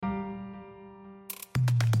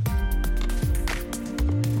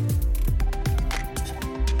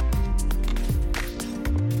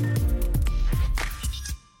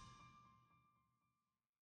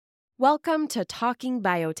Welcome to Talking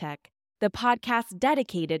Biotech, the podcast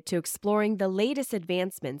dedicated to exploring the latest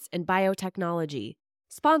advancements in biotechnology,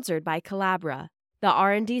 sponsored by Collabra, the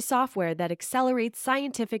R&D software that accelerates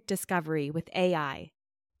scientific discovery with AI.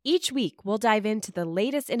 Each week, we'll dive into the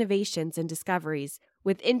latest innovations and discoveries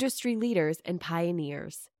with industry leaders and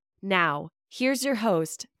pioneers. Now, here's your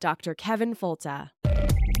host, Dr. Kevin Folta.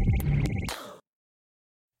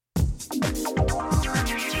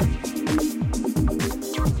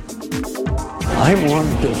 I want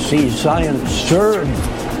to see science serve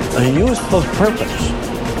a useful purpose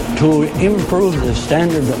to improve the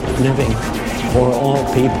standard of living for all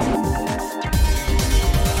people.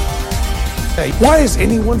 Why is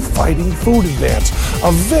anyone fighting food advance?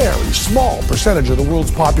 A very small percentage of the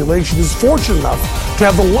world's population is fortunate enough to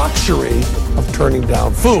have the luxury of turning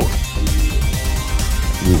down food.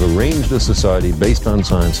 We've arranged a society based on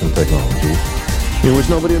science and technology in which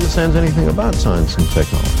nobody understands anything about science and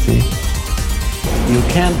technology. You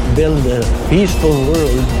can't build a peaceful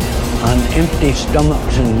world on empty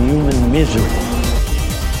stomachs and human misery.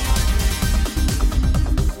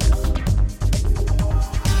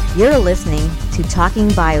 You're listening to Talking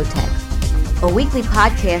Biotech, a weekly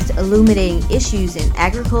podcast illuminating issues in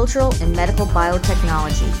agricultural and medical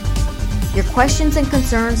biotechnology. Your questions and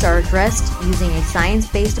concerns are addressed using a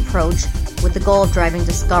science-based approach with the goal of driving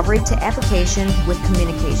discovery to application with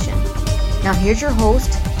communication. Now here's your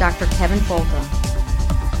host, Dr. Kevin Folta.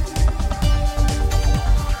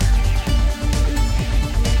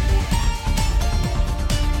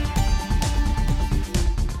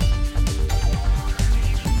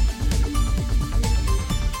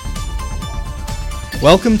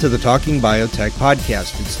 Welcome to the Talking Biotech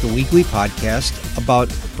podcast. It's the weekly podcast about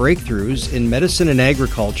breakthroughs in medicine and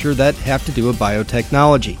agriculture that have to do with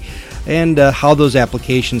biotechnology and how those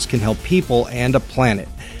applications can help people and a planet.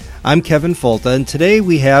 I'm Kevin Folta, and today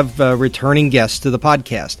we have returning guests to the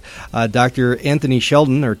podcast. Dr. Anthony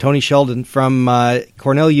Sheldon, or Tony Sheldon from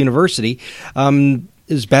Cornell University,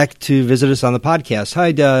 is back to visit us on the podcast.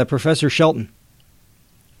 Hi, Professor Sheldon.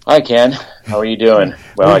 Hi, Ken. How are you doing?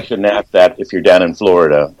 Well, I shouldn't ask that if you're down in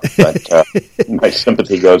Florida, but my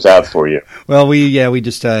sympathy goes out for you. Well, we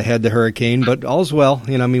just had the hurricane, but all's well.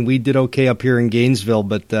 We did okay up here in Gainesville,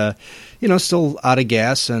 but still out of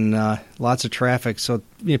gas and lots of traffic. So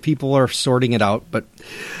people are sorting it out, but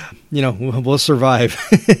we'll survive.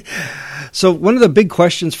 So one of the big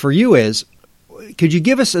questions for you is, could you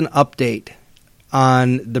give us an update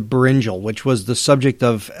on the brinjal, which was the subject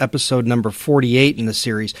of episode number 48 in the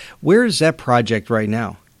series? Where is that project right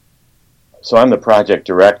now? So I'm the project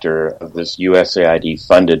director of this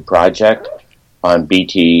USAID-funded project on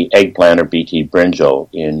BT eggplant or BT brinjal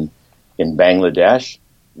in Bangladesh,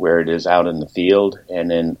 where it is out in the field,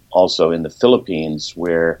 and then also in the Philippines,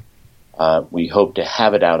 where we hope to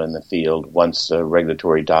have it out in the field once the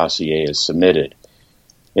regulatory dossier is submitted.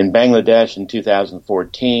 In Bangladesh in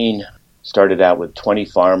 2014, started out with 20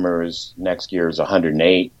 farmers. Next year is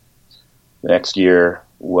 108. The next year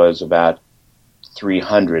was about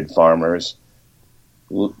 300 farmers.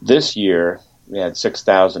 This year, we had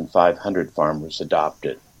 6,500 farmers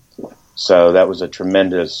adopted. So that was a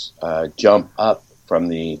tremendous jump up from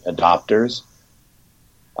the adopters.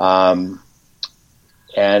 And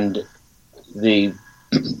the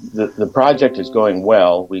project is going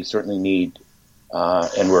well. We certainly need,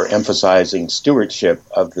 and we're emphasizing stewardship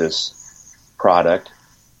of this product,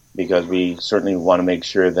 because we certainly want to make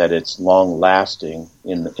sure that it's long-lasting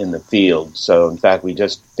in the field. So, in fact, we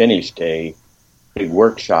just finished a big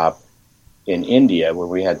workshop in India where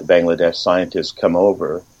we had the Bangladesh scientists come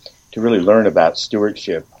over to really learn about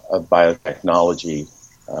stewardship of biotechnology,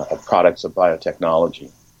 of products of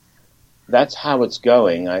biotechnology. That's how it's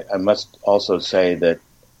going. I must also say that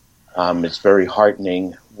it's very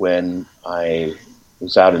heartening when I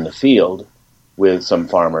was out in the field with some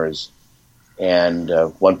farmers. And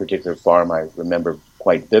one particular farm I remember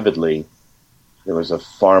quite vividly, there was a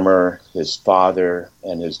farmer, his father,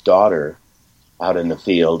 and his daughter out in the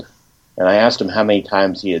field. And I asked him how many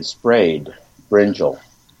times he had sprayed brinjal,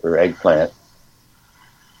 or eggplant.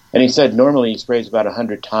 And he said normally he sprays about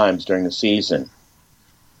 100 times during the season.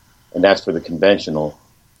 And that's for the conventional.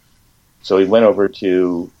 So he went over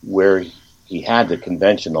to where he had the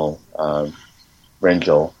conventional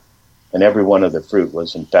brinjal, and every one of the fruit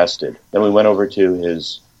was infested. Then we went over to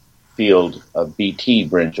his field of BT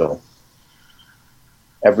brinjal.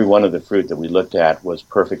 Every one of the fruit that we looked at was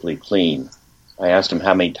perfectly clean. I asked him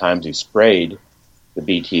how many times he sprayed the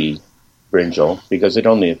BT brinjal, because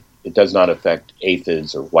it does not affect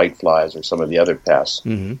aphids or whiteflies or some of the other pests.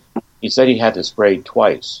 Mm-hmm. He said he had to spray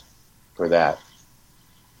twice for that.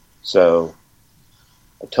 So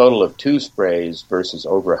a total of 2 sprays versus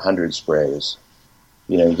over 100 sprays,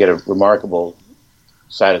 you get a remarkable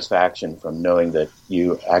satisfaction from knowing that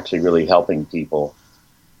you actually really helping people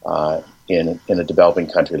in a developing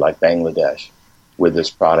country like Bangladesh with this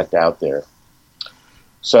product out there.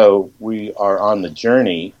 So we are on the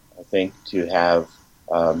journey, I think, to have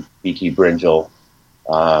BT Brinjal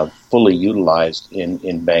fully utilized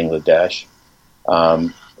in Bangladesh.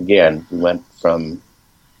 Again, we went from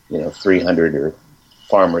 300 or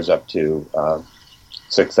farmers up to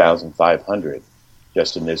 6,500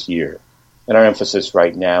 just in this year. And our emphasis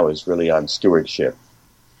right now is really on stewardship.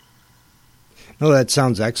 Oh, that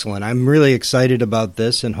sounds excellent. I'm really excited about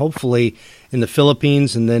this, and hopefully in the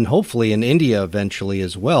Philippines and then hopefully in India eventually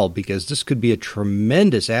as well, because this could be a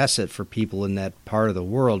tremendous asset for people in that part of the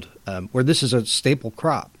world where this is a staple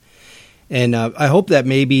crop. And I hope that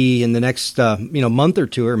maybe in the next month or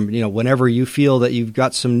two, or whenever you feel that you've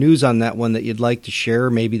got some news on that one that you'd like to share,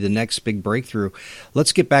 maybe the next big breakthrough,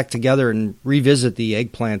 let's get back together and revisit the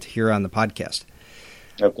eggplant here on the podcast.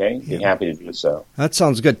 Okay, be happy to do so. That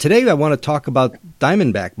sounds good. Today I want to talk about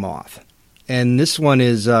diamondback moth, and this one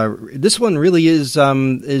really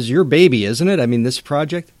is your baby, isn't it? I mean, this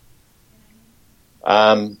project.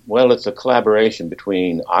 Well, it's a collaboration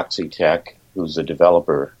between Oxitec, who's a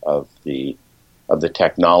developer of the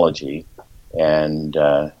technology, and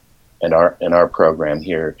our program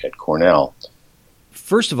here at Cornell.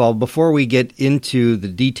 First of all, before we get into the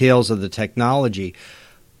details of the technology,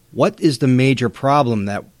 what is the major problem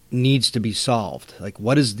that needs to be solved? Like,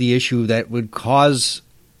 what is the issue that would cause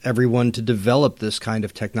everyone to develop this kind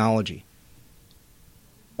of technology?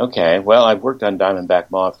 Okay, well, I've worked on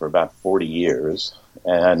diamondback moth for about 40 years,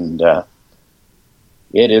 and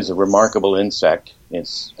it is a remarkable insect.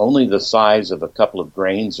 It's only the size of a couple of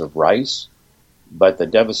grains of rice, but the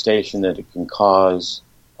devastation that it can cause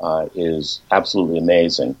is absolutely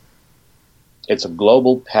amazing. It's a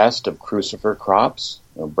global pest of crucifer crops,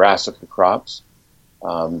 brassica crops,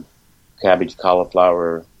 cabbage,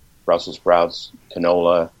 cauliflower, Brussels sprouts,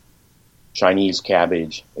 canola, Chinese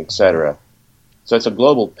cabbage, etc. So it's a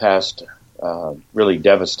global pest, really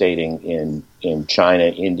devastating in China,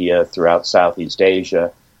 India, throughout Southeast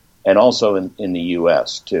Asia, and also in the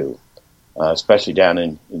U.S. too, especially down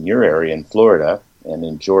in your area in Florida and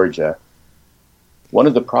in Georgia. One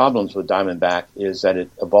of the problems with diamondback is that it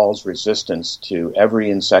evolves resistance to every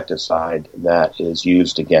insecticide that is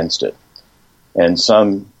used against it. And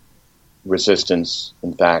some resistance,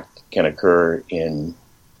 in fact, can occur in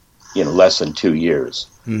less than 2 years.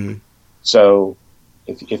 Mm-hmm. So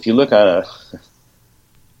if you look at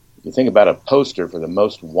if you think about a poster for the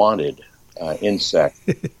most wanted insect,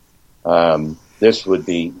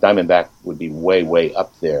 diamondback would be way, way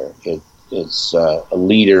up there. It's a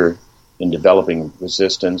leader in developing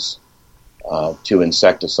resistance to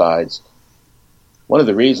insecticides. One of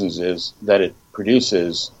the reasons is that it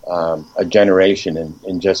produces a generation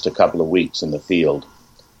in just a couple of weeks in the field.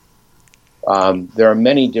 There are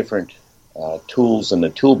many different tools in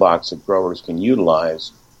the toolbox that growers can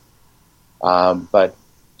utilize, but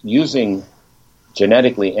using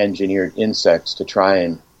genetically engineered insects to try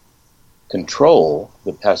and control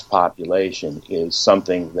the pest population is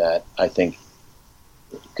something that I think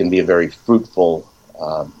can be a very fruitful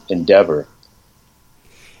endeavor.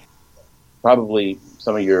 Probably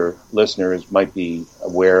some of your listeners might be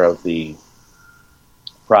aware of the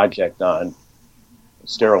project on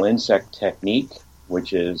sterile insect technique,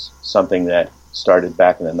 which is something that started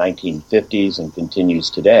back in the 1950s and continues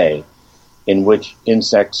today, in which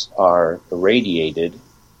insects are irradiated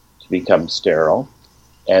to become sterile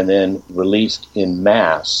and then released in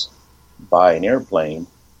mass by an airplane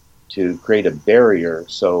to create a barrier.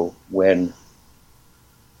 So when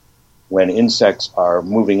insects are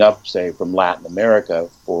moving up, say, from Latin America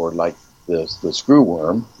for like the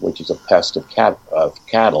screwworm, which is a pest of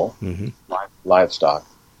cattle, mm-hmm. livestock,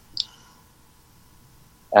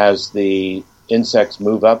 as the insects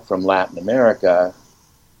move up from Latin America,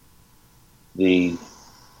 there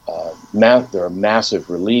are massive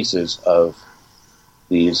releases of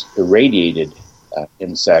these irradiated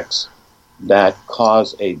insects that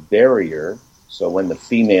cause a barrier. So when the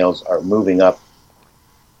females are moving up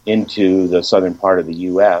into the southern part of the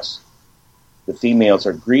U.S., the females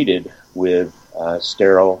are greeted with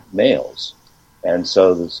sterile males. And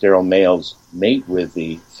so the sterile males mate with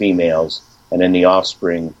the females, and then the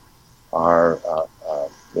offspring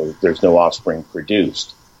there's no offspring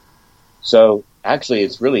produced. So actually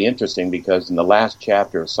it's really interesting because in the last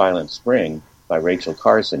chapter of Silent Spring by Rachel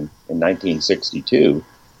Carson in 1962,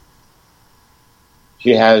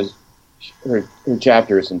 she has her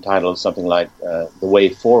chapter is entitled something like The Way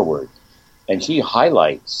Forward. And she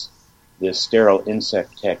highlights this sterile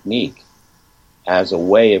insect technique as a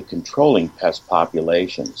way of controlling pest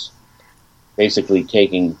populations, basically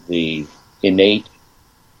taking the innate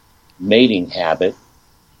mating habit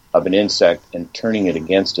of an insect and turning it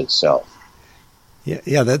against itself.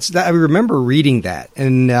 Yeah, I remember reading that,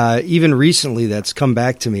 and even recently that's come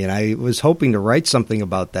back to me, and I was hoping to write something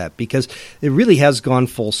about that because it really has gone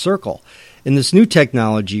full circle. And this new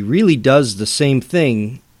technology really does the same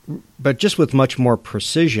thing, but just with much more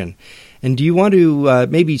precision. And do you want to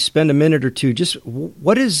maybe spend a minute or two, just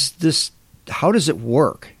what is this, how does it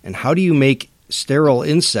work, and how do you make sterile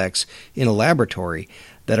insects in a laboratory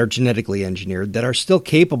that are genetically engineered, that are still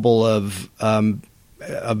capable of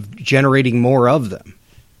generating more of them?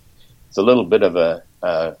 It's a little bit of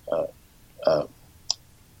a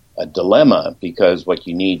dilemma, because what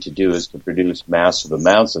you need to do is to produce massive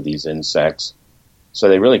amounts of these insects, so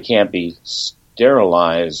they really can't be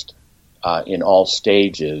sterilized in all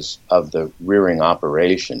stages of the rearing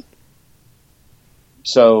operation.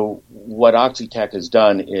 So what Oxitec has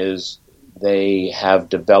done is they have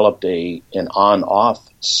developed an on-off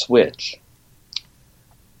switch.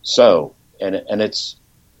 So, and it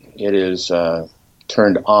is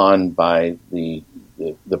turned on by the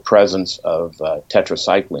presence of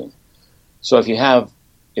tetracycline. So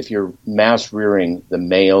if you're mass rearing the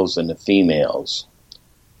males and the females,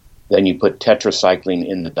 then you put tetracycline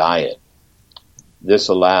in the diet. This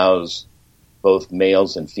allows both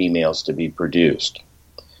males and females to be produced.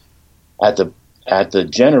 At the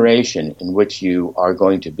generation in which you are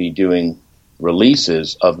going to be doing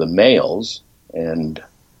releases of the males, and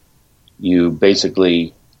you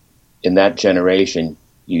basically, in that generation,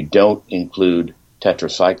 you don't include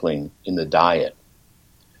tetracycline in the diet.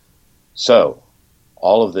 So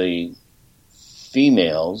all of the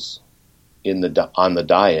females on the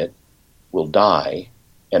diet will die,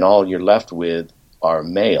 and all you're left with are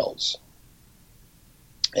males.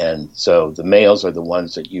 And so the males are the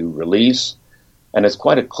ones that you release, and it's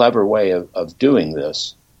quite a clever way of doing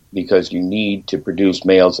this, because you need to produce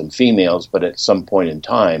males and females, but at some point in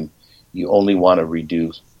time, you only want to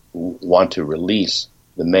release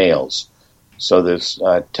the males. So this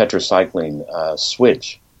tetracycline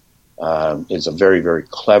switch is a very, very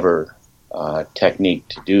clever technique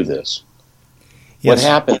to do this. Yes.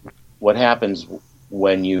 What happens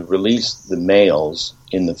when you release the males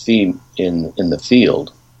in the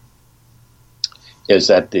field is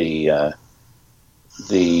that the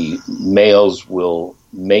males will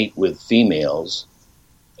mate with females,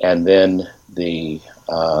 and then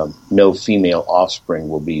no female offspring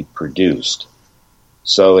will be produced.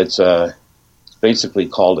 So it's basically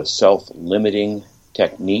called a self-limiting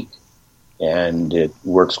technique, and it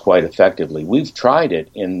works quite effectively. We've tried it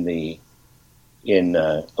in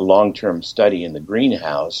a long-term study in the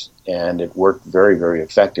greenhouse, and it worked very, very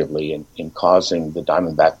effectively in causing the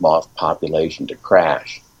diamondback moth population to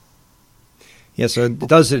crash. Yeah, so it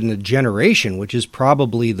does it in a generation, which is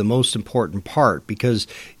probably the most important part, because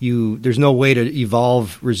there's no way to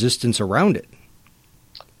evolve resistance around it.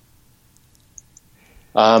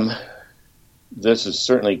 This has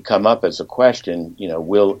certainly come up as a question,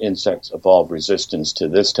 will insects evolve resistance to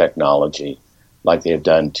this technology like they have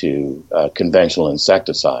done to conventional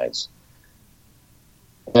insecticides?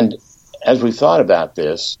 And as we thought about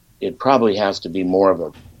this, it probably has to be more of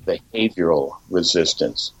a behavioral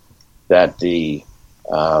resistance, that the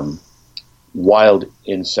wild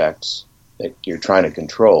insects that you're trying to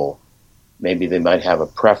control, maybe they might have a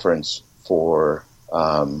preference for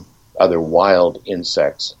other wild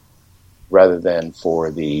insects rather than for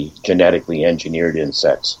the genetically engineered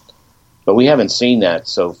insects. But we haven't seen that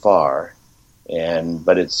so far,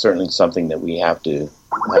 but it's certainly something that we have to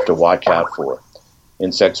watch out for.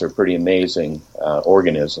 Insects are pretty amazing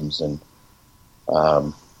organisms, and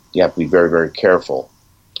you have to be very, very careful.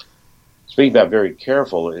 Speaking about very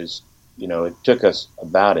careful, it took us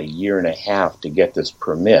about 1.5 years to get this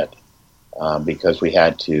permit, because we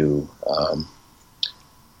had to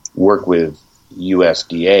work with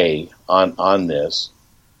USDA on this,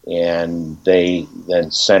 and they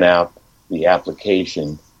then sent out the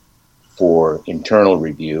application for internal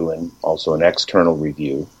review and also an external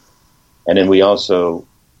review. And then we also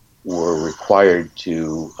were required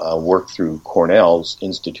to work through Cornell's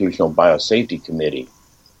Institutional Biosafety Committee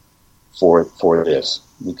for this,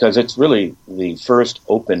 because it's really the first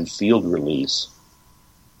open field release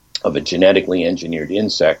of a genetically engineered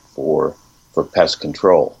insect for pest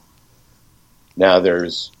control. Now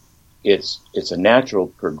it's a natural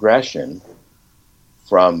progression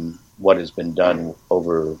from what has been done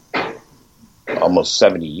over almost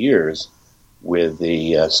 70 years with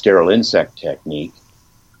the sterile insect technique,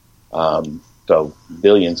 So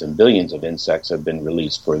billions and billions of insects have been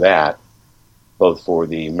released for that, both for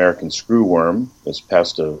the American screwworm, this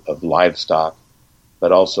pest of livestock,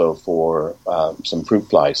 but also for some fruit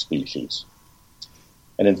fly species.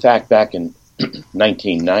 And in fact, back in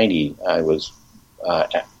 1990, I was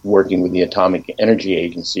working with the Atomic Energy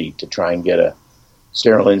Agency to try and get a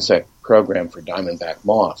sterile insect program for diamondback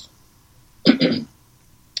moth.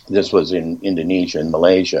 This was in Indonesia and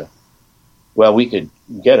Malaysia. Well, we could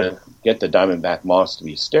get the diamondback moths to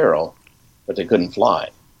be sterile, but they couldn't fly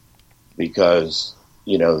because,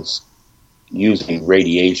 using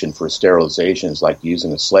radiation for sterilization is like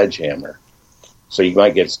using a sledgehammer. So you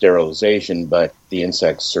might get sterilization, but the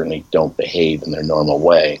insects certainly don't behave in their normal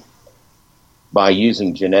way. By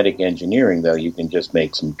using genetic engineering, though, you can just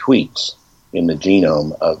make some tweaks in the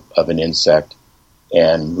genome of an insect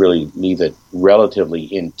and really leave it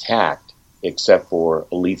relatively intact, except for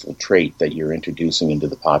a lethal trait that you're introducing into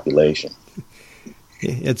the population.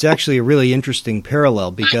 It's actually a really interesting parallel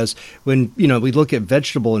because when we look at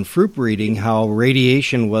vegetable and fruit breeding, how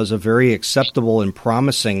radiation was a very acceptable and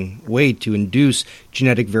promising way to induce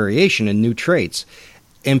genetic variation and new traits.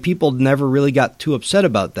 And people never really got too upset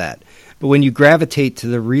about that. But when you gravitate to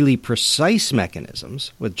the really precise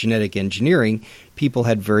mechanisms with genetic engineering, people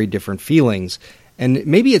had very different feelings. And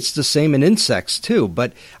maybe it's the same in insects too,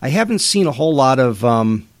 but I haven't seen a whole lot of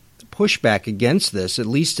pushback against this, at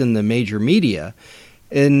least in the major media.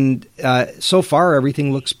 And so far,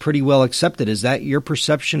 everything looks pretty well accepted. Is that your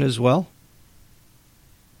perception as well?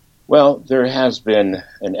 Well, there has been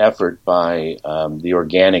an effort by the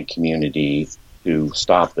organic community to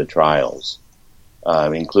stop the trials,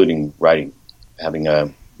 including having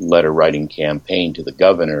a letter writing campaign to the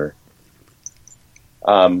governor.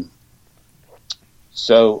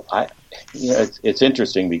 So it's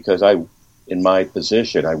interesting because in my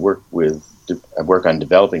position, I work on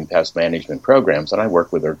developing pest management programs, and I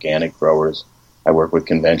work with organic growers, I work with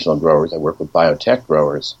conventional growers, I work with biotech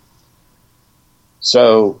growers.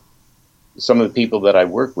 So some of the people that I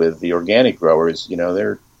work with, the organic growers,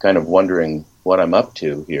 they're kind of wondering what I'm up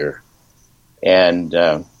to here. And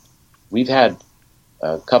we've had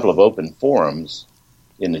a couple of open forums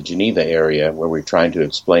in the Geneva area where we're trying to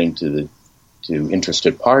explain to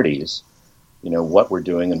interested parties, what we're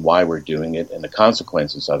doing and why we're doing it and the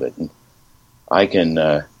consequences of it. And I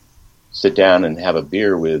can sit down and have a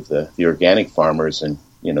beer with the organic farmers, and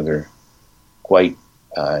they're quite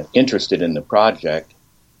interested in the project.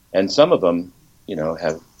 And some of them,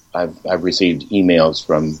 I've received emails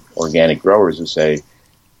from organic growers who say,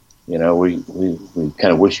 we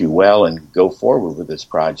kind of wish you well and go forward with this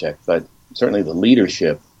project. But certainly the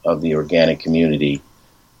leadership of the organic community,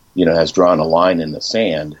 has drawn a line in the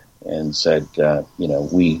sand and said,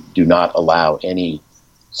 we do not allow any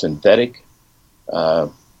synthetic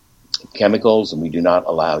chemicals, and we do not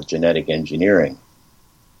allow genetic engineering.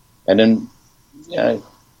 And then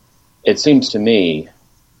it seems to me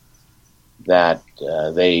that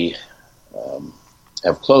they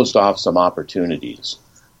have closed off some opportunities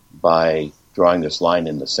by drawing this line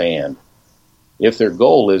in the sand. If their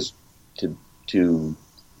goal is to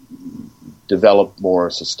develop more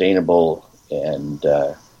sustainable and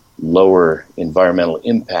lower environmental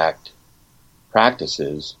impact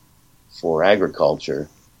practices for agriculture,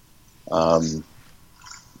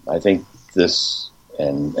 I think this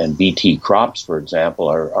and BT crops, for example,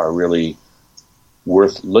 are really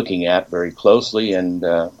worth looking at very closely. And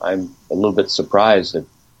I'm a little bit surprised that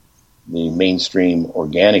the mainstream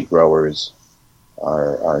organic growers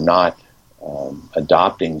are not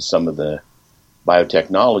adopting some of the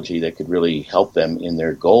biotechnology that could really help them in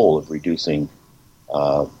their goal of reducing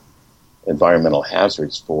environmental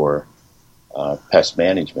hazards for pest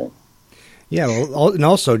management. Yeah, and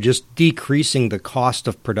also just decreasing the cost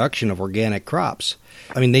of production of organic crops.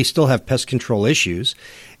 I mean, they still have pest control issues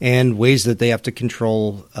and ways that they have to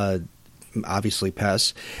control, obviously,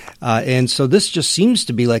 pests. And so this just seems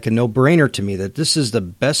to be like a no-brainer to me, that this is the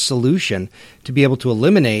best solution to be able to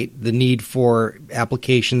eliminate the need for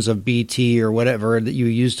applications of BT or whatever that you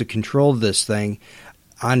use to control this thing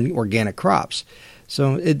on organic crops.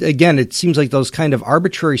 So, it seems like those kind of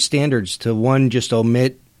arbitrary standards to, one, just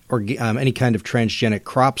omit any kind of transgenic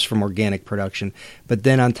crops from organic production. But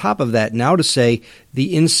then on top of that, now to say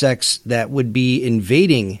the insects that would be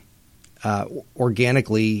invading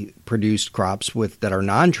organically produced crops that are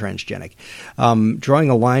non-transgenic, drawing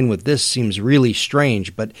a line with this seems really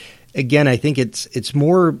strange. But again, I think it's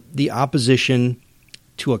more the opposition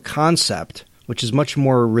to a concept, which is much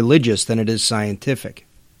more religious than it is scientific.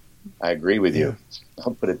 I agree with you.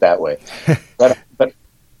 I'll put it that way. But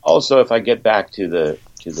also, if I get back to the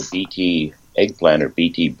BT eggplant or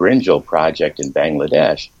BT brinjal project in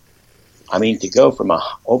Bangladesh. I mean, to go from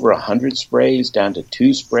over 100 sprays down to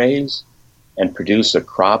 2 sprays and produce a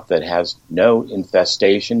crop that has no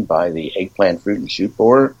infestation by the eggplant fruit and shoot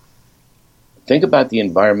borer, think about the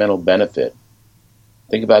environmental benefit.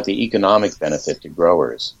 Think about the economic benefit to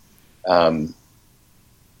growers. To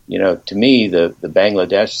me, the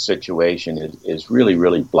Bangladesh situation is really,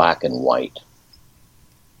 really black and white.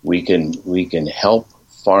 We can help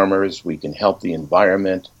farmers. We can help the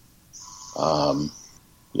environment. So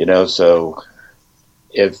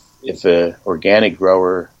if an organic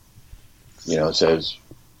grower,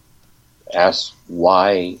 asks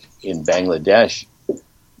why in Bangladesh,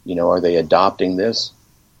 are they adopting this?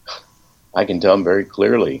 I can tell them very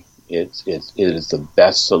clearly it is the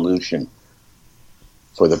best solution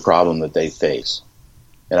for the problem that they face.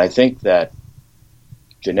 And I think that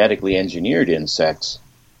genetically engineered insects,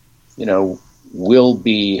 will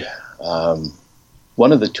be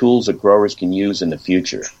one of the tools that growers can use in the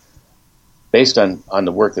future. Based on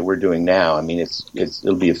the work that we're doing now, I mean,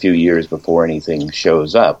 it'll be a few years before anything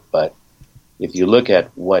shows up. But if you look at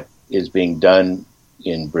what is being done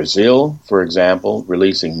in Brazil, for example,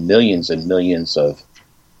 releasing millions and millions of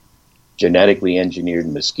genetically engineered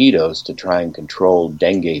mosquitoes to try and control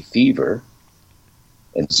dengue fever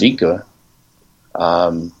and Zika,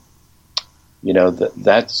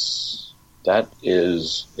 that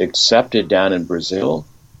is accepted down in Brazil.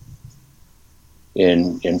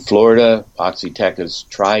 In Florida, Oxitec has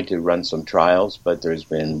tried to run some trials, but there's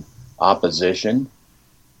been opposition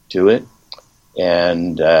to it.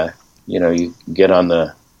 And you get on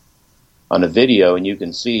the video and you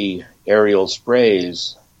can see aerial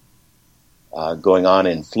sprays going on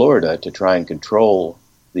in Florida to try and control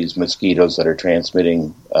these mosquitoes that are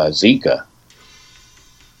transmitting Zika.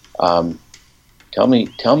 Tell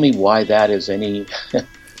me why that is any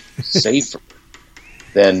safer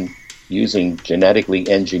than using genetically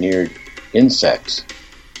engineered insects.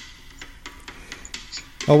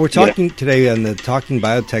 Well, we're talking today on the Talking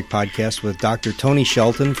Biotech podcast with Dr. Tony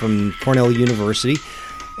Shelton from Cornell University,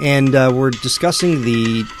 and we're discussing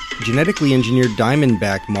the genetically engineered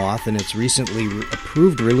diamondback moth and its recently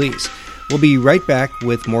approved release. We'll be right back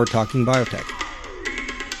with more Talking Biotech.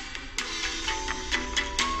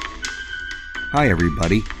 Hi,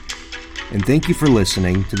 everybody, and thank you for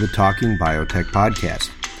listening to the Talking Biotech podcast.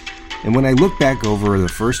 And when I look back over the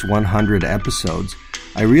first 100 episodes,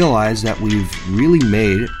 I realize that we've really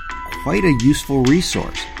made quite a useful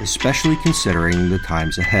resource, especially considering the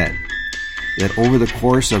times ahead. That over the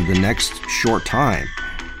course of the next short time,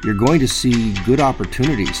 you're going to see good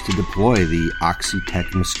opportunities to deploy the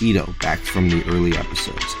Oxitec mosquito back from the early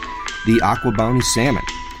episodes, the Aqua Bounty salmon.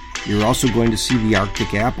 You're also going to see the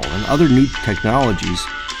Arctic apple and other new technologies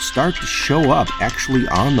start to show up actually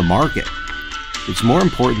on the market. It's more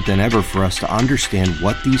important than ever for us to understand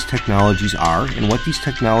what these technologies are and what these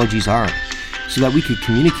technologies aren't, so that we can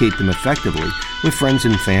communicate them effectively with friends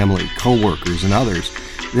and family, coworkers, and others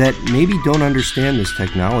that maybe don't understand this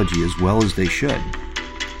technology as well as they should.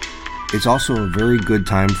 It's also a very good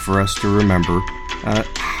time for us to remember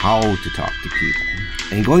how to talk to people.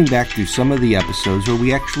 And going back through some of the episodes where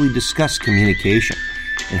we actually discuss communication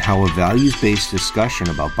and how a values-based discussion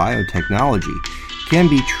about biotechnology can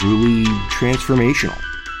be truly transformational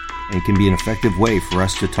and can be an effective way for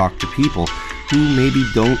us to talk to people who maybe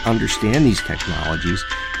don't understand these technologies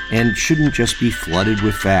and shouldn't just be flooded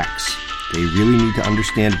with facts. They really need to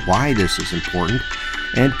understand why this is important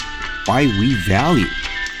and why we value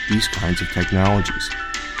these kinds of technologies.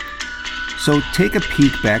 So take a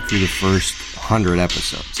peek back through the first 100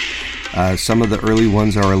 episodes. Some of the early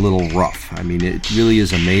ones are a little rough. I mean, it really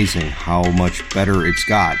is amazing how much better it's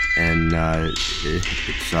got, and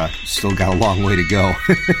it's still got a long way to go.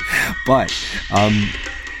 But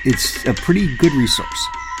it's a pretty good resource.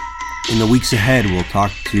 In the weeks ahead, we'll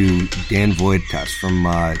talk to Dan Voitas from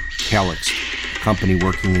Calyx, a company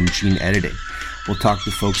working in gene editing. We'll talk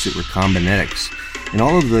to folks at Recombinetics and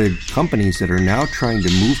all of the companies that are now trying to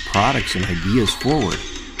move products and ideas forward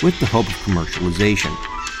with the hope of commercialization.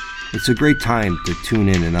 It's a great time to tune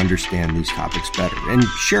in and understand these topics better and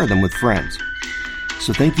share them with friends.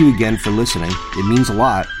 So thank you again for listening. It means a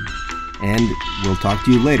lot. And we'll talk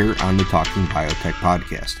to you later on the Talking Biotech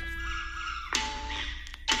podcast.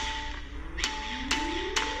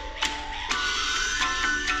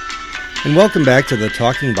 And welcome back to the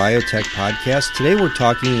Talking Biotech podcast. Today we're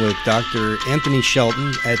talking with Dr. Anthony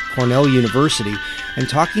Shelton at Cornell University and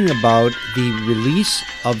talking about the release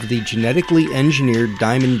of the genetically engineered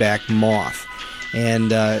diamondback moth,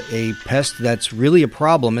 and a pest that's really a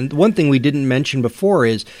problem. And one thing we didn't mention before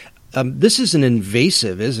is this is an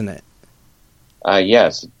invasive, isn't it?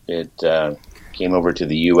 Yes, it came over to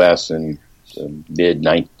the U.S. in the mid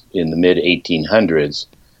 1800s.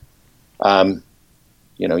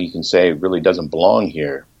 You can say it really doesn't belong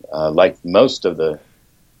here. Like most of the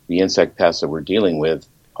insect pests that we're dealing with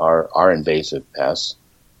are invasive pests.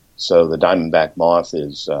 So the diamondback moth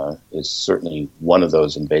is certainly one of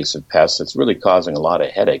those invasive pests that's really causing a lot of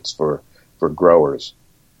headaches for growers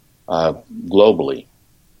globally.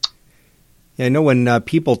 Yeah, I know when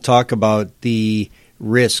people talk about the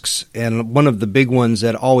risks, and one of the big ones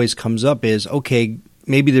that always comes up is, okay,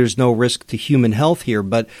 maybe there's no risk to human health here,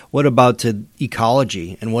 but what about to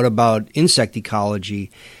ecology, and what about insect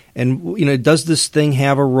ecology? And, does this thing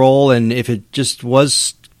have a role? And if it just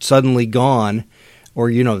was suddenly gone,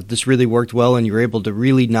 or, this really worked well and you're able to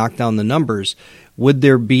really knock down the numbers, would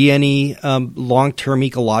there be any long-term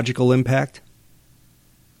ecological impact?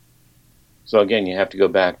 So again, you have to go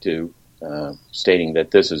back to stating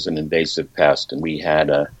that this is an invasive pest, and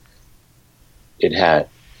it had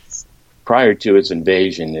prior to its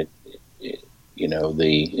invasion,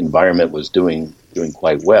 the environment was doing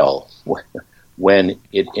quite well. When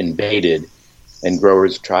it invaded, and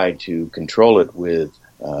growers tried to control it with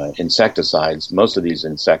insecticides, most of these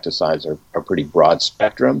insecticides are pretty broad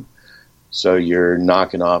spectrum, so you're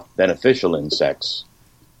knocking off beneficial insects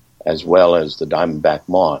as well as the diamondback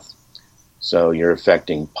moth. So you're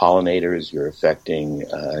affecting pollinators, you're affecting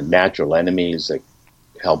natural enemies that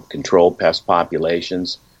help control pest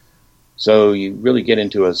populations. So you really get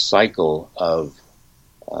into a cycle of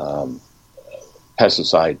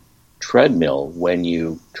pesticide treadmill when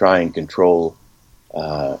you try and control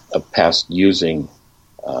a pest using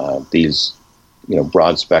these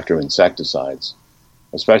broad spectrum insecticides,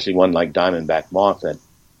 especially one like diamondback moth that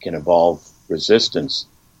can evolve resistance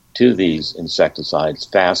to these insecticides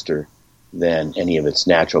faster than any of its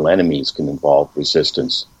natural enemies can evolve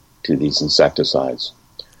resistance to these insecticides.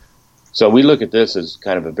 So we look at this as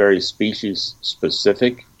kind of a very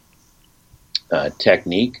species-specific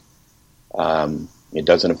technique. It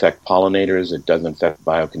doesn't affect pollinators. It doesn't affect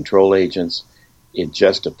biocontrol agents. It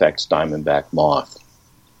just affects diamondback moth.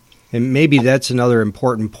 And maybe that's another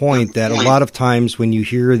important point, that a lot of times when you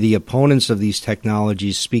hear the opponents of these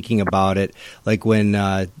technologies speaking about it, like when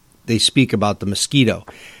they speak about the mosquito,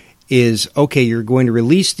 is, okay, you're going to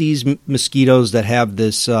release these mosquitoes that have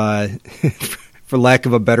this, for lack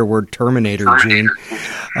of a better word, terminator gene.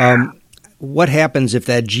 What happens if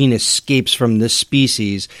that gene escapes from this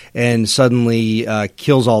species and suddenly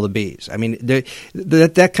kills all the bees? I mean,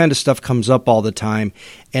 that kind of stuff comes up all the time.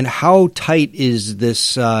 And how tight is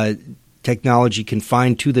this technology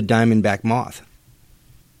confined to the diamondback moth?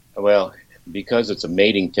 Well, because it's a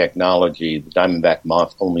mating technology, the diamondback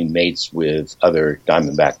moth only mates with other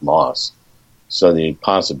diamondback moths. So the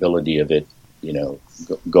possibility of it,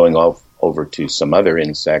 going over to some other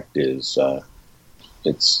insect is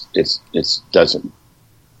it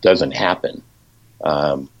doesn't happen.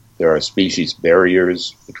 There are species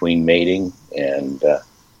barriers between mating, and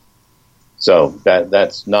so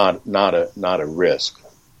that's not a risk.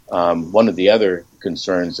 One of the other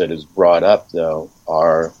concerns that is brought up, though,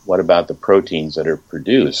 are what about the proteins that are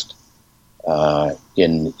produced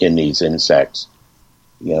in these insects?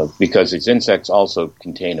 Because these insects also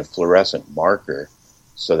contain a fluorescent marker,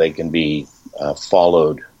 so they can be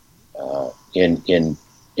followed in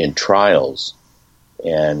trials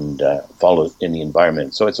and followed in the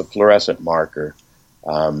environment. So it's a fluorescent marker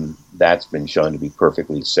that's been shown to be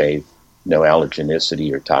perfectly safe, no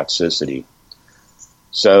allergenicity or toxicity.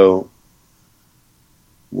 So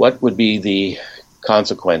what would be the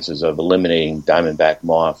consequences of eliminating diamondback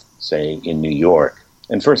moth, say, in New York?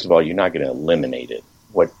 And first of all, you're not going to eliminate it.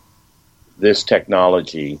 What this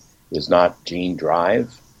technology is not gene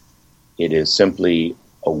drive. It is simply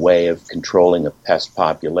a way of controlling a pest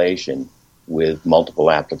population with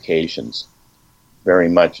multiple applications, very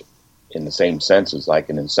much in the same sense as like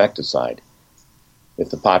an insecticide. If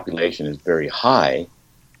the population is very high,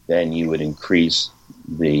 then you would increase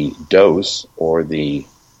the dose or the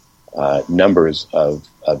numbers of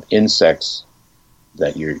insects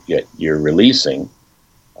that you're releasing.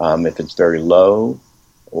 If it's very low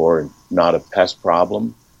or not a pest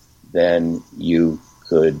problem, then you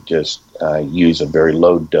could just use a very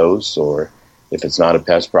low dose, or if it's not a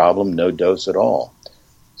pest problem, no dose at all.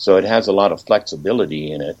 So it has a lot of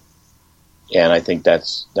flexibility in it, and I think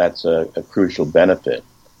that's a crucial benefit.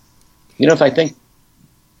 If I think,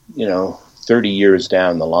 30 years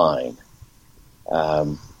down the line,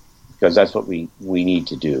 because that's what we need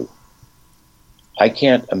to do, I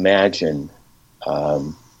can't imagine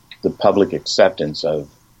the public acceptance of,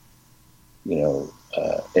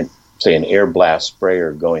 say, an air blast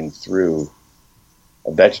sprayer going through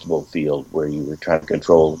a vegetable field where you were trying to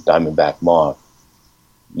control diamondback moth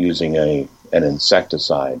using an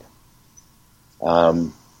insecticide.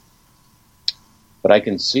 But I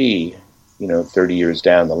can see, 30 years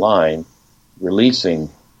down the line, releasing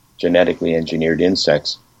genetically engineered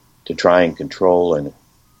insects to try and control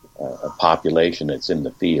a population that's in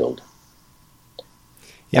the field.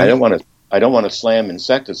 Yeah. I don't want to slam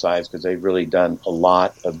insecticides because they've really done a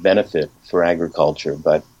lot of benefit for agriculture,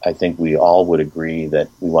 but I think we all would agree that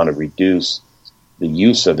we want to reduce the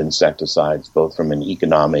use of insecticides both from an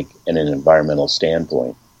economic and an environmental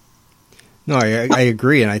standpoint. No, I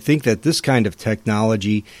agree, and I think that this kind of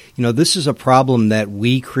technology, this is a problem that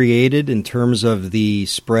we created in terms of the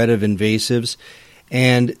spread of invasives,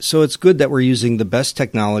 and so it's good that we're using the best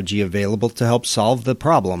technology available to help solve the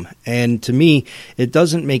problem. And to me, it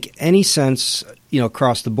doesn't make any sense,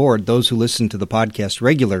 across the board. Those who listen to the podcast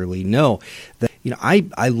regularly know that,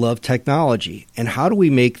 I love technology. And how do we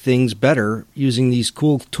make things better using these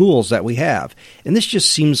cool tools that we have? And this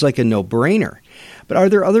just seems like a no-brainer. But are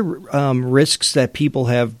there other risks that people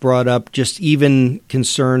have brought up, just even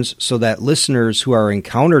concerns, so that listeners who are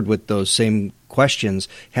encountered with those same questions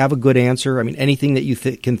have a good answer? I mean, anything that you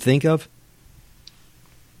can think of?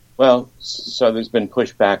 Well, so there's been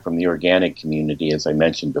pushback from the organic community, as I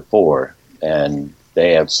mentioned before, and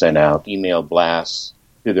they have sent out email blasts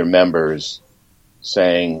to their members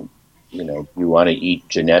saying, you want to eat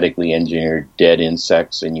genetically engineered dead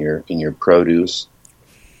insects in your produce.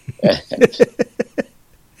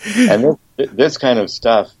 And this kind of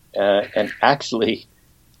stuff, and actually,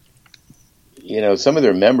 some of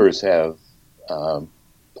their members have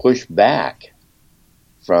pushed back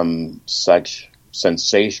from such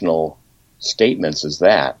sensational statements as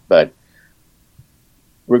that. But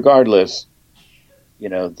regardless,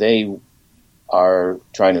 they are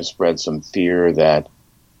trying to spread some fear that,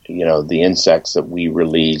 the insects that we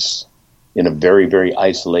release in a very, very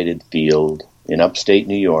isolated field in upstate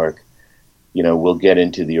New York, will get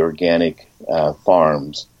into the organic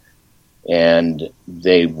farms, and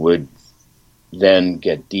they would then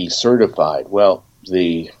get decertified. Well,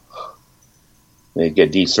 they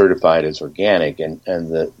get decertified as organic, and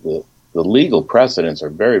the legal precedents are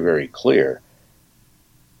very, very clear.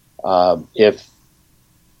 If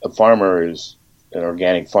an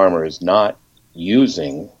organic farmer is not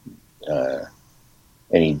using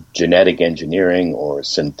any genetic engineering or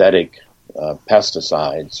synthetic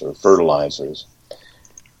pesticides or fertilizers,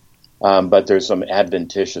 but there's some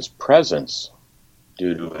adventitious presence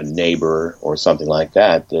due to a neighbor or something like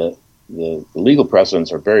that, the legal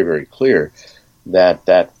precedents are very, very clear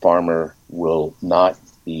that farmer will not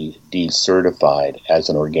be decertified as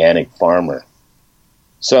an organic farmer.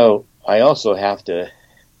 So I also have to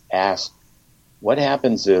ask, what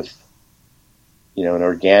happens if, an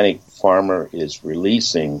organic farmer is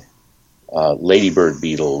releasing ladybird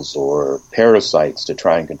beetles or parasites to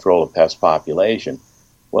try and control a pest population?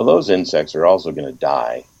 Well, those insects are also going to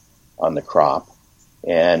die on the crop,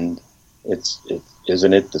 and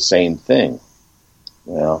isn't it the same thing?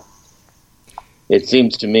 Well, it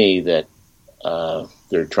seems to me that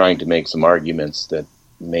they're trying to make some arguments that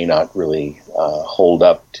may not really hold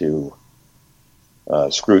up to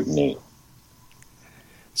scrutiny.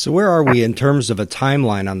 So where are we in terms of a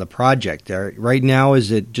timeline on the project? Right now,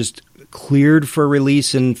 is it just cleared for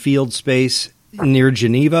release in field space near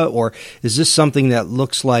Geneva, or is this something that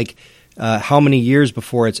looks like how many years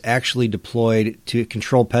before it's actually deployed to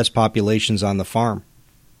control pest populations on the farm?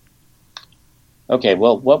 Okay,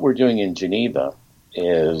 well, what we're doing in Geneva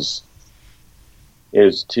is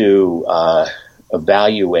to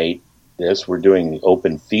evaluate this. We're doing the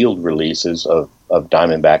open field releases of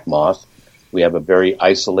diamondback moth. We have a very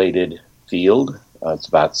isolated field. It's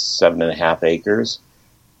about 7.5 acres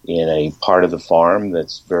in a part of the farm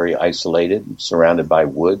that's very isolated, surrounded by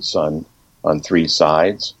woods on 3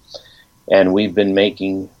 sides. And we've been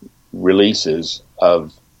making releases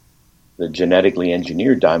of the genetically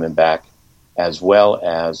engineered diamondback as well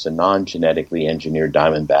as the non-genetically engineered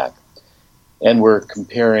diamondback. And we're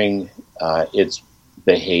comparing its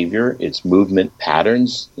behavior, its movement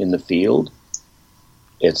patterns in the field,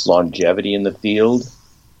 its longevity in the field,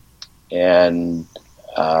 and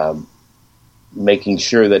making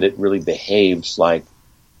sure that it really behaves like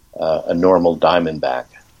a normal diamondback.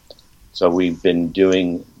 So we've been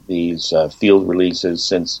doing these field releases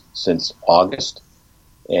since August,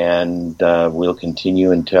 and we'll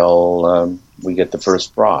continue until we get the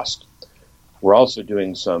first frost. We're also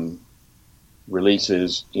doing some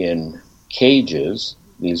releases in cages.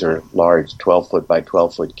 These are large 12-foot by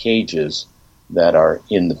 12-foot cages that are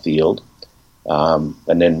in the field.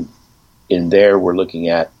 And then in there we're looking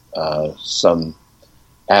at some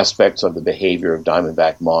aspects of the behavior of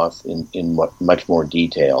diamondback moth in much more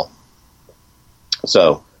detail.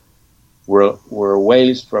 So we're a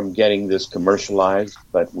ways from getting this commercialized,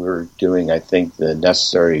 but we're doing, I think, the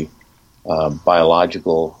necessary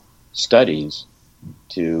biological studies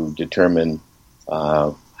to determine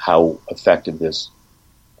how effective this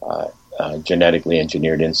genetically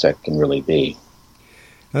engineered insect can really be.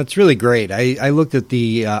 That's really great. I looked at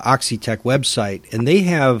the Oxitec website, and they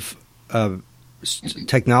have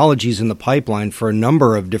technologies in the pipeline for a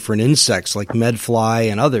number of different insects like medfly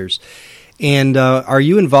and others. And are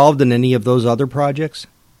you involved in any of those other projects?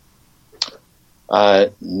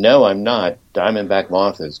 No, I'm not. Diamondback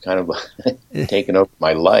moth has kind of taken over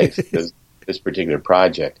my life, this particular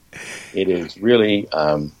project. It is really,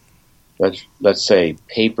 let's say,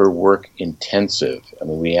 paperwork intensive. I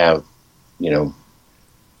mean, we have,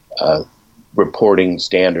 reporting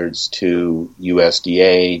standards to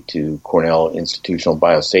USDA, to Cornell Institutional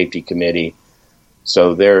Biosafety Committee.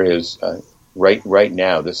 So there is, right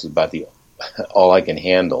now, this is about all I can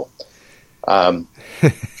handle. I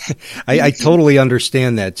totally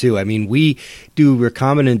understand that too. I mean, we do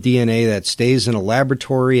recombinant DNA that stays in a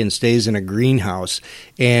laboratory and stays in a greenhouse,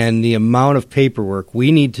 and the amount of paperwork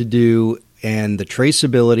we need to do and the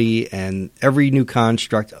traceability and every new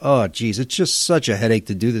construct, oh, geez, it's just such a headache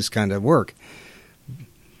to do this kind of work.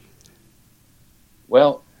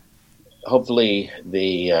 Well, hopefully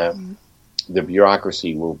the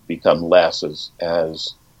bureaucracy will become less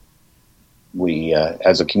as we,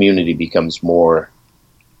 as a community, becomes more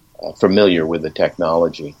familiar with the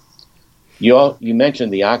technology. You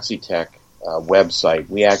mentioned the Oxitec website.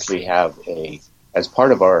 We actually have as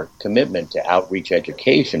part of our commitment to outreach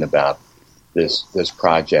education about this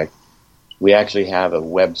project, we actually have a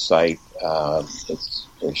website. It's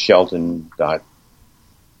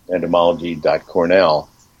shelton.entomology.cornell,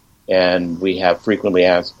 and we have frequently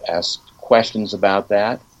asked questions about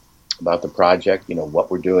that, about the project,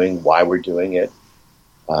 what we're doing, why we're doing it,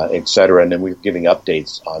 et cetera, and then we're giving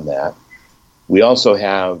updates on that. We also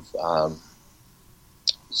have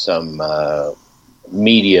some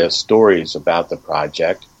media stories about the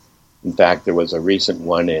project. In fact, there was a recent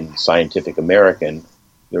one in Scientific American.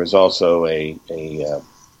 There was also a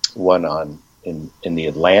one in the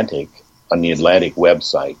Atlantic, on the Atlantic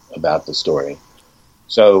website about the story.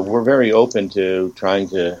 So we're very open to trying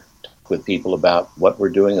to talk with people about what we're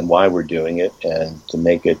doing and why we're doing it, and to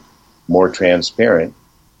make it more transparent.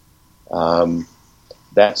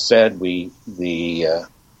 That said, the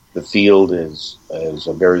field is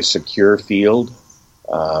a very secure field.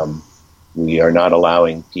 We are not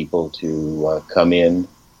allowing people to come in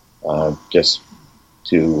just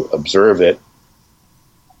to observe it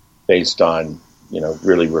based on,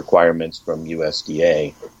 really requirements from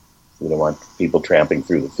USDA. We don't want people tramping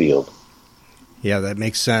through the field. Yeah, that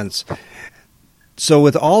makes sense. So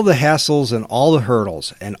with all the hassles and all the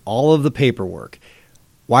hurdles and all of the paperwork,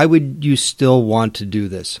 why would you still want to do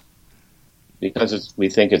this? Because we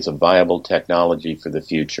think it's a viable technology for the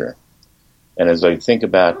future. And as I think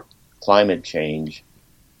about climate change,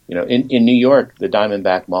 in New York, the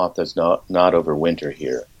diamondback moth does not overwinter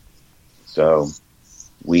here. So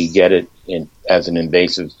we get it as an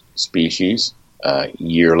invasive species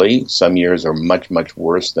yearly. Some years are much, much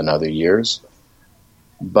worse than other years.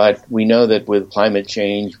 But we know that with climate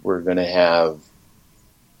change, we're going to have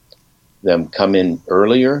them come in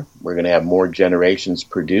earlier. We're going to have more generations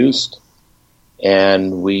produced.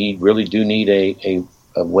 And we really do need a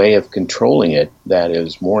way of controlling it that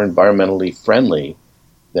is more environmentally friendly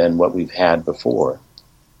than what we've had before.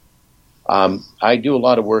 I do a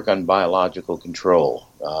lot of work on biological control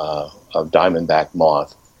of diamondback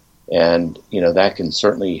moth, and that can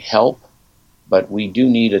certainly help, but we do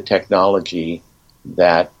need a technology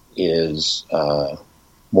that is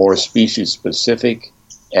more species specific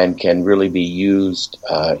and can really be used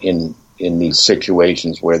in these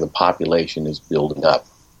situations where the population is building up.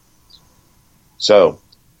 So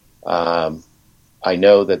I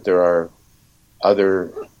know that there are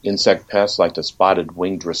other insect pests like the spotted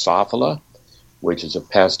winged Drosophila, which is a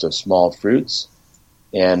pest of small fruits,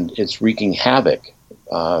 and it's wreaking havoc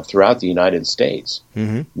throughout the United States.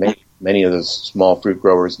 Mm-hmm. Many of the small fruit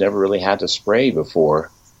growers never really had to spray before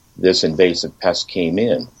this invasive pest came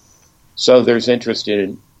in. So there's interest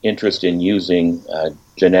in using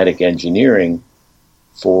genetic engineering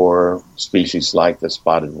for species like the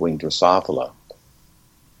spotted winged Drosophila.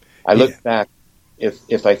 I look back,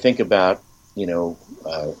 if I think about,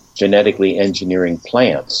 genetically engineering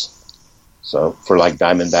plants. So for like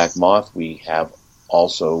diamondback moth, we have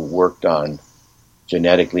also worked on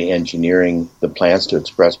genetically engineering the plants to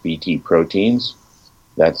express Bt proteins.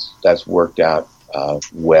 That's worked out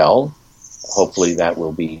well. Hopefully that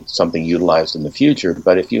will be something utilized in the future.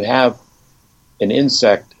 But if you have an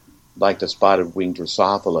insect like the spotted winged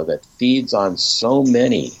Drosophila that feeds on so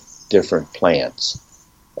many different plants,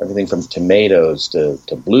 everything from tomatoes to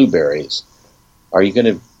blueberries, are you going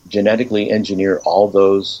to genetically engineer all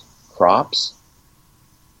those crops?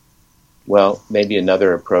 Well, maybe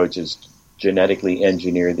another approach is to genetically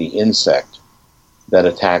engineer the insect that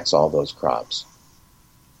attacks all those crops.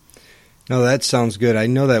 No, that sounds good. I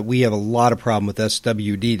know that we have a lot of problem with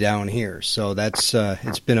SWD down here, so that's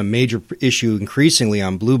it's been a major issue increasingly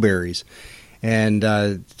on blueberries and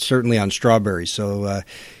certainly on strawberries. So,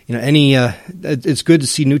 it's good to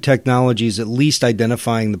see new technologies at least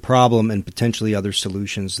identifying the problem and potentially other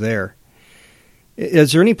solutions there.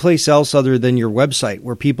 Is there any place else other than your website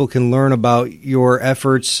where people can learn about your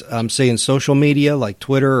efforts, say in social media like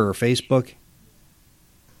Twitter or Facebook?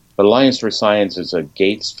 Alliance for Science is a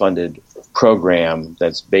Gates-funded program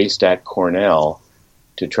that's based at Cornell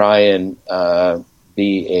to try and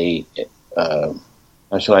be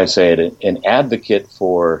how shall I say it, an advocate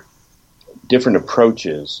for different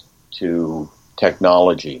approaches to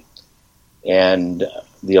technology. And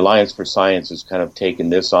the Alliance for Science has kind of taken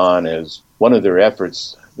this on as one of their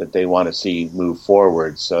efforts that they want to see move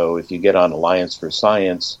forward. So if you get on Alliance for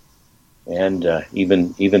Science and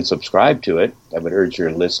even subscribe to it, I would urge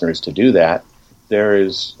your listeners to do that. There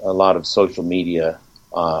is a lot of social media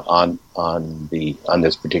on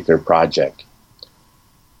this particular project.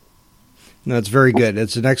 No, that's very good.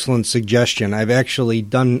 It's an excellent suggestion. I've actually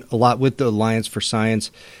done a lot with the Alliance for Science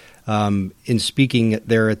in speaking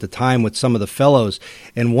there at the time with some of the fellows.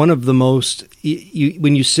 And one of the most,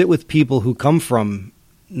 when you sit with people who come from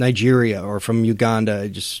Nigeria or from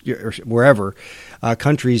Uganda, or wherever,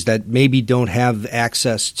 countries that maybe don't have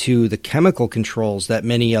access to the chemical controls that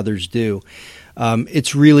many others do,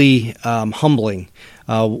 it's really humbling.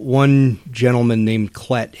 One gentleman named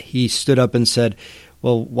Clet, he stood up and said,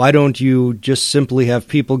 well, why don't you just simply have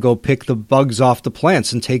people go pick the bugs off the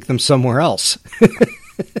plants and take them somewhere else?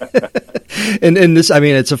 and this, I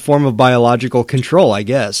mean, it's a form of biological control, I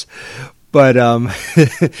guess. But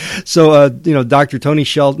Dr. Tony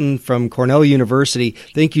Shelton from Cornell University,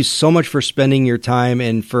 thank you so much for spending your time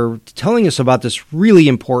and for telling us about this really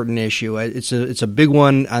important issue. It's a big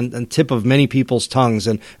one on tip of many people's tongues,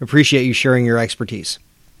 and appreciate you sharing your expertise.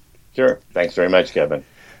 Sure. Thanks very much, Kevin.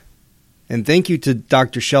 And thank you to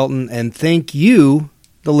Dr. Shelton, and thank you,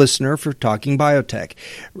 the listener, for talking biotech.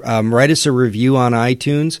 Write us a review on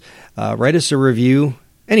iTunes. Write us a review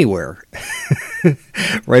anywhere.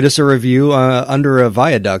 Write us a review under a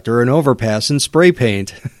viaduct or an overpass in spray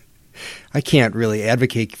paint. I can't really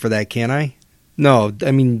advocate for that, can I? No,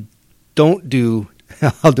 I mean, don't do...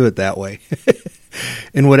 I'll do it that way.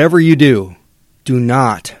 And whatever you do, do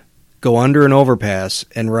not go under an overpass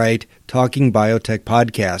and write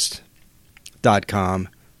talkingbiotechpodcast.com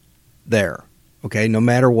there. Okay, no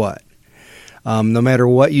matter what. No matter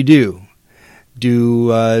what you do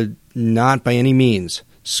not by any means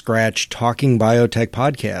scratch Talking Biotech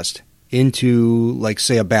Podcast into, like,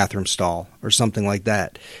 say, a bathroom stall or something like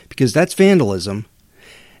that, because that's vandalism.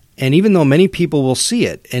 And even though many people will see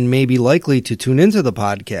it and may be likely to tune into the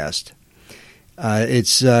podcast,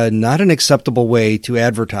 it's not an acceptable way to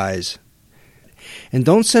advertise. And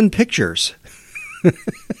don't send pictures.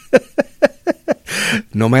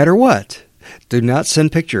 No matter what. Do not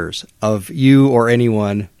send pictures of you or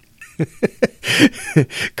anyone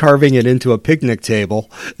carving it into a picnic table,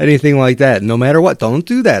 anything like that. No matter what, don't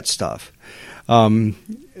do that stuff.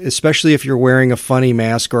 Especially if you're wearing a funny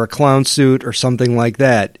mask or a clown suit or something like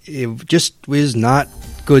that. It just is not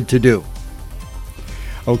good to do.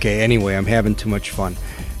 Okay, anyway, I'm having too much fun.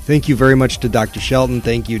 Thank you very much to Dr. Shelton.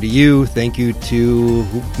 Thank you to you. Thank you to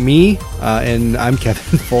me. And I'm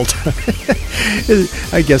Kevin Folta.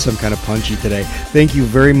 I guess I'm kind of punchy today. Thank you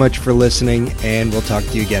very much for listening, and we'll talk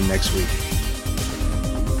to you again next week.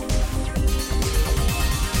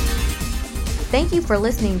 Thank you for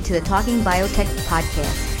listening to the Talking Biotech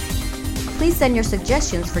podcast. Please send your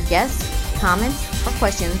suggestions for guests, comments, or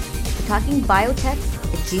questions to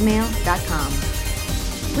talkingbiotech@gmail.com.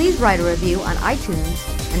 Please write a review on iTunes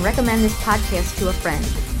and recommend this podcast to a friend.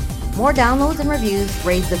 More downloads and reviews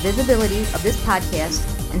raise the visibility of this podcast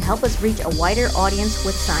and help us reach a wider audience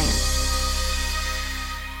with science.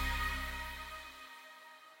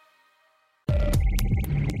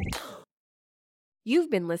 You've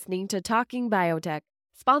been listening to Talking Biotech,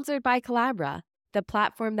 sponsored by Collabra, the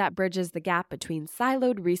platform that bridges the gap between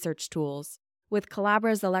siloed research tools. With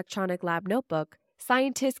Collabra's electronic lab notebook,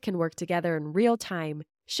 scientists can work together in real time,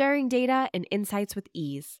 sharing data and insights with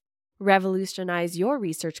ease. Revolutionize your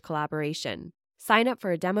research collaboration. Sign up for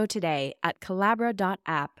a demo today at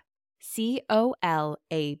Collabra.app, COLABRA.app.